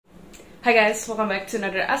Hi guys, welcome back to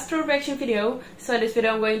another Astro reaction video. So in this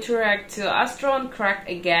video I'm going to react to Astro on Crack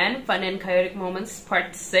Again, Fun and Chaotic Moments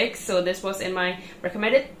Part 6. So this was in my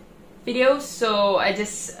recommended video, so I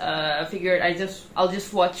just figured I'll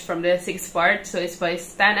just watch from the 6th part. So it's by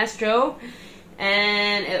Stan Astro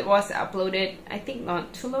and it was uploaded I think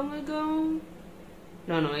not too long ago.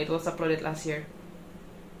 No, it was uploaded last year.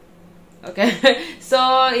 Okay,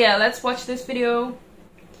 so yeah, let's watch this video.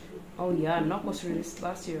 Oh yeah, Knock was released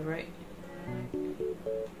last year, right?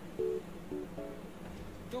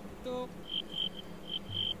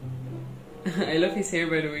 I love his hair,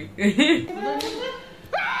 by the way.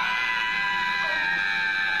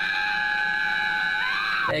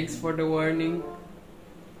 Thanks for the warning.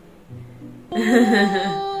 Okay,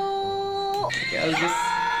 I'll just...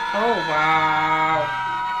 Oh wow!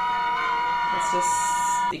 Let's just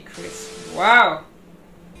decrease. Wow!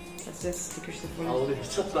 Let's just decrease the volume. 아 오늘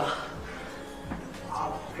미쳤다.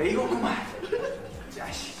 아 배이고구만.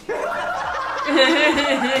 자식.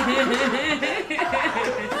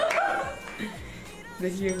 The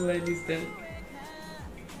human is dead.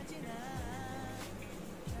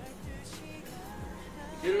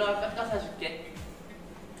 일로 와 깎아 사줄게.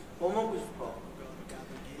 뭐 먹고 싶어?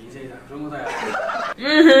 인생이 다 그런 거다야.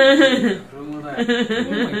 그런 거다야. Oh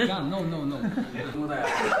my god, no. 그런 거다야.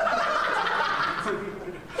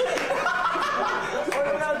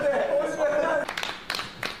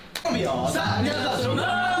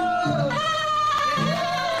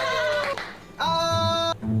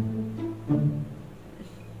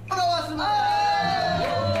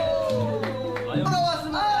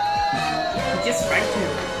 Just franked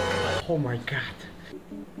him. Oh my god.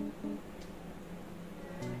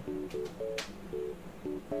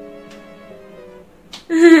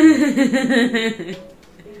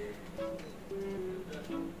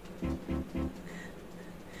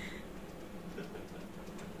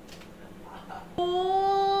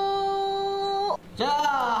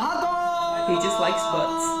 He just likes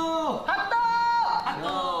butts.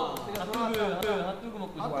 핫도그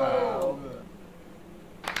먹고 싶어.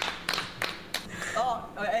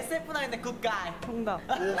 SF9인데 굿가이. 정답.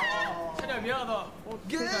 찬이야 미안하다.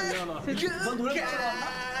 진짜 미안하다. 넌 노래 부르러 왔나?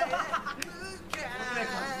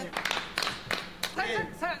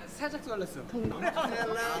 살짝 설렜어.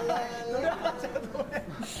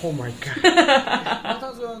 Oh my god.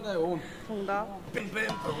 방탄소년단의 온. 정답.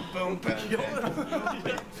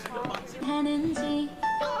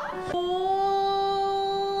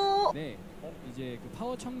 네, 이제 그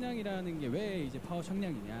파워 청량이라는 게 왜 이제 파워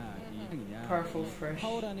청량이냐, Powerful fresh.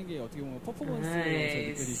 파워라는 게 어떻게 보면 퍼포먼스에서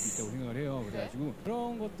느껴질 수 있다고 생각을 해요. 그래가지고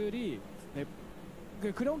그런 것들이 네,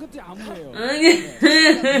 그런 것들이 안무예요.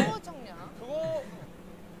 파워 청량. 그거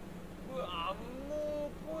그 안무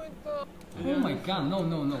포인트. Oh my god, no.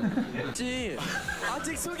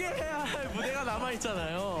 아직 소개해야 할 무대가 남아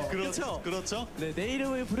있잖아요. 그렇죠. 네, 내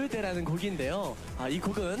이름을 부를 때라는 곡인데요. 이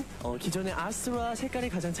곡은 기존의 아스트로와 색깔이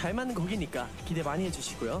가장 잘 맞는 곡이니까 기대 많이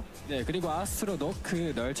해주시고요. 네, 그리고 아스트로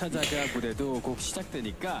너크 널 찾아가 무대도 곧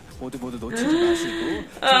시작되니까 모두 놓치지 마시고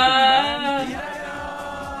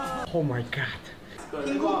Oh my god.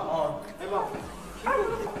 해봐.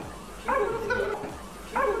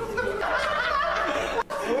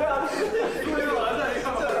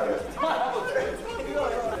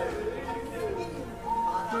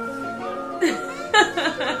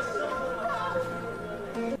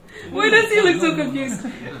 Why does he look so confused?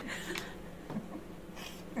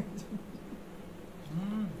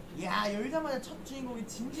 야, 열자마자 첫 주인공이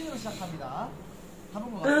진진으로 시작합니다.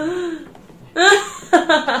 가본 것 같아요.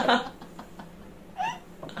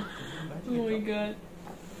 Oh my god.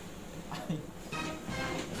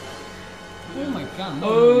 Oh my god, no.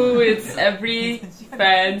 Oh, it's every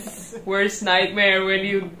fan's worst nightmare when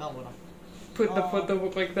you 나 뭐라. put the photo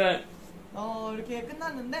book like that. 이렇게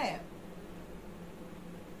끝났는데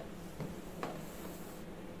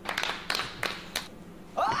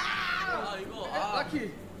이거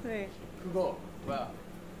라키. 네. 그거 뭐야?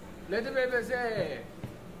 레드벨벳의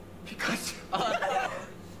피카츄.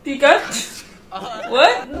 Pikachu?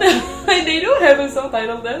 What? They don't have a song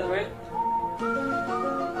titled that, right?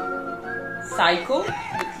 Psycho?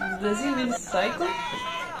 Does he mean Psycho?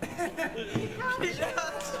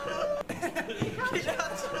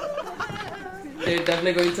 They're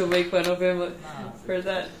definitely going to make fun of him for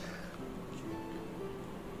that.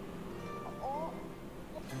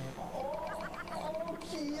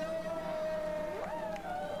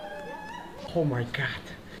 Oh my god.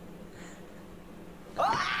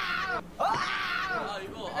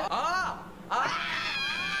 이거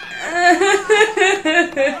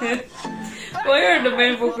Why are the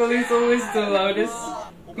main vocalists always the loudest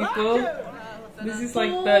people? This is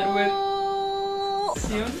like that with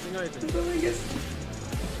Soon? I guess.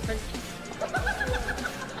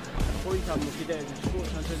 포인트 안무 기대해 주시고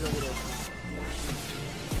전체적으로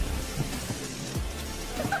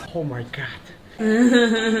Oh my god.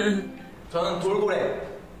 저는 돌고래.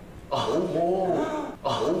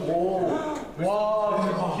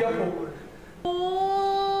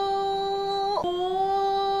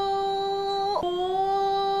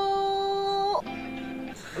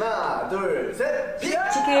 하나, 둘, 셋.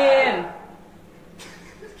 Chicken.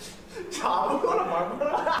 자, 아무거나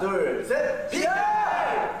말거나. 둘, 셋.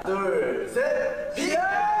 둘, 셋.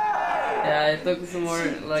 Yeah, it looks more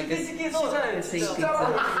like a steak pizza.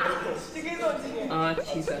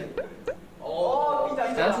 Cheese.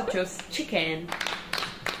 I also chose chicken.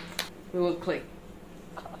 We will click.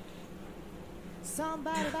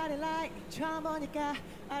 Somebody like 처음 보니까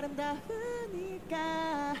아름다우니까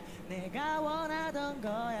내가 원하던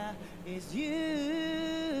거야 is you.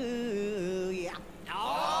 Yeah.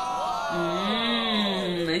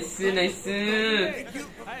 Nice, nice.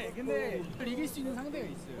 아니 근데 이길 수 있는 상대가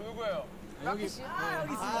있어요. 누구예요? 여기 락키 씨.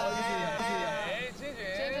 여기 있습니다. 제이제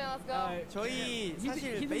let's go. 저희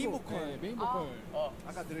사실 메인 보컬 메인 보컬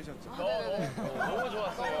아까 들으셨죠? 네네네. 너무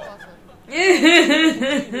좋았어요.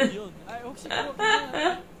 아 혹시 그거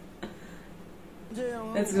괜찮아요?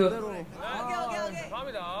 Let's go. 오케이.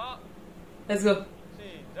 갑니다. Let's go.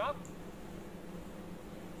 시작.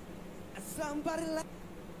 Somebody like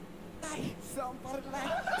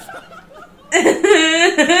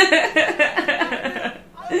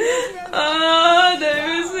Oh, that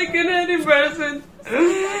was a good impression.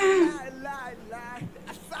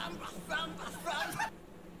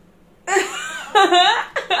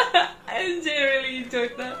 MJ really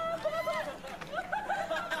enjoyed that.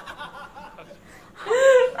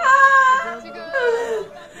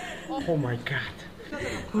 Oh my god.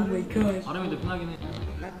 Oh my gosh. 발음이 더 편하긴 해.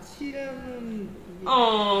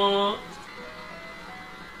 Aww.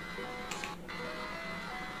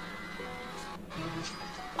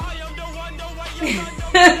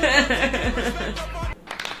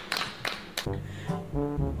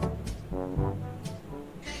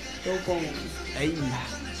 Go boom.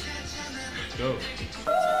 Go.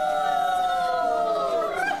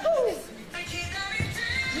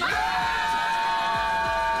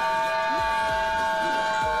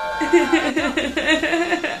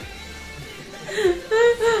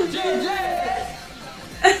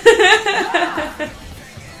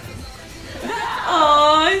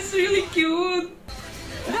 Oh, it's really cute.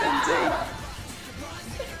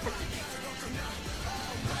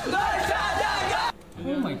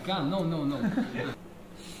 Oh my god, no.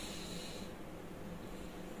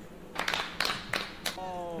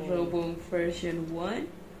 Robo version 1.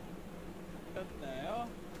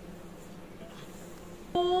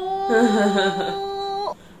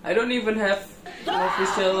 I don't even have an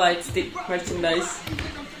official light stick merchandise.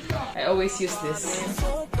 I always use this.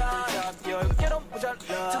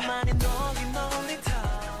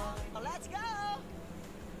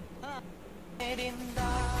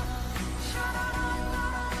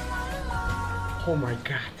 Oh my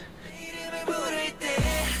god.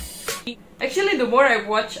 Actually, the more I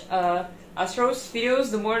watch Astro's videos,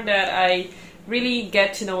 the more that I really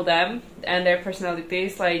get to know them and their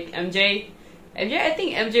personalities. Like MJ, I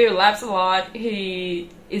think MJ laughs a lot. He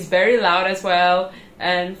is very loud as well.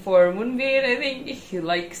 And for Moonbeam, I think he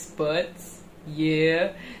likes butts.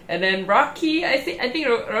 Yeah. And then Rocky, I think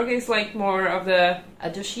Rocky is like more of the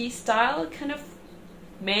Adoshi style kind of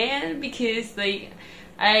man, because like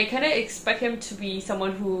I kind of expect him to be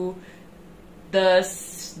someone who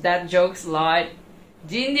does that jokes a lot.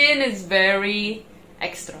 Jinjin is very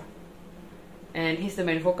extra, and he's the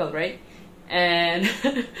main vocal, right? And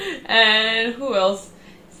and who else?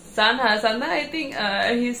 Sanha, I think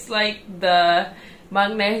he's like the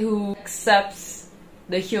maknae who accepts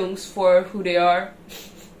the Hyungs for who they are,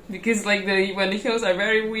 because like when the Hyungs are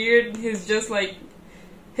very weird, he's just like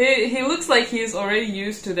he looks like he's already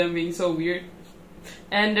used to them being so weird.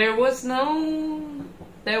 And there wasn't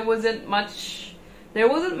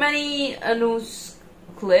many news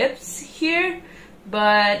clips here,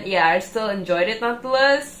 but yeah, I still enjoyed it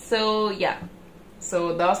nonetheless. So yeah,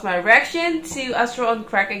 so that was my reaction to Astro on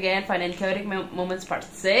Crack Again, Fun and Chaotic Moments Part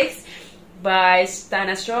 6 by Stan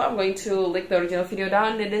Astro. I'm going to link the original video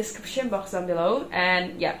down in the description box down below.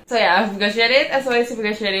 And yeah, so yeah, if you guys shared it, as always, if you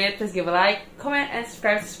guys shared it, please give a like, comment, and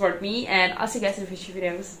subscribe to support me. And I'll see you guys in future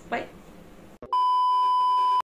videos. Bye!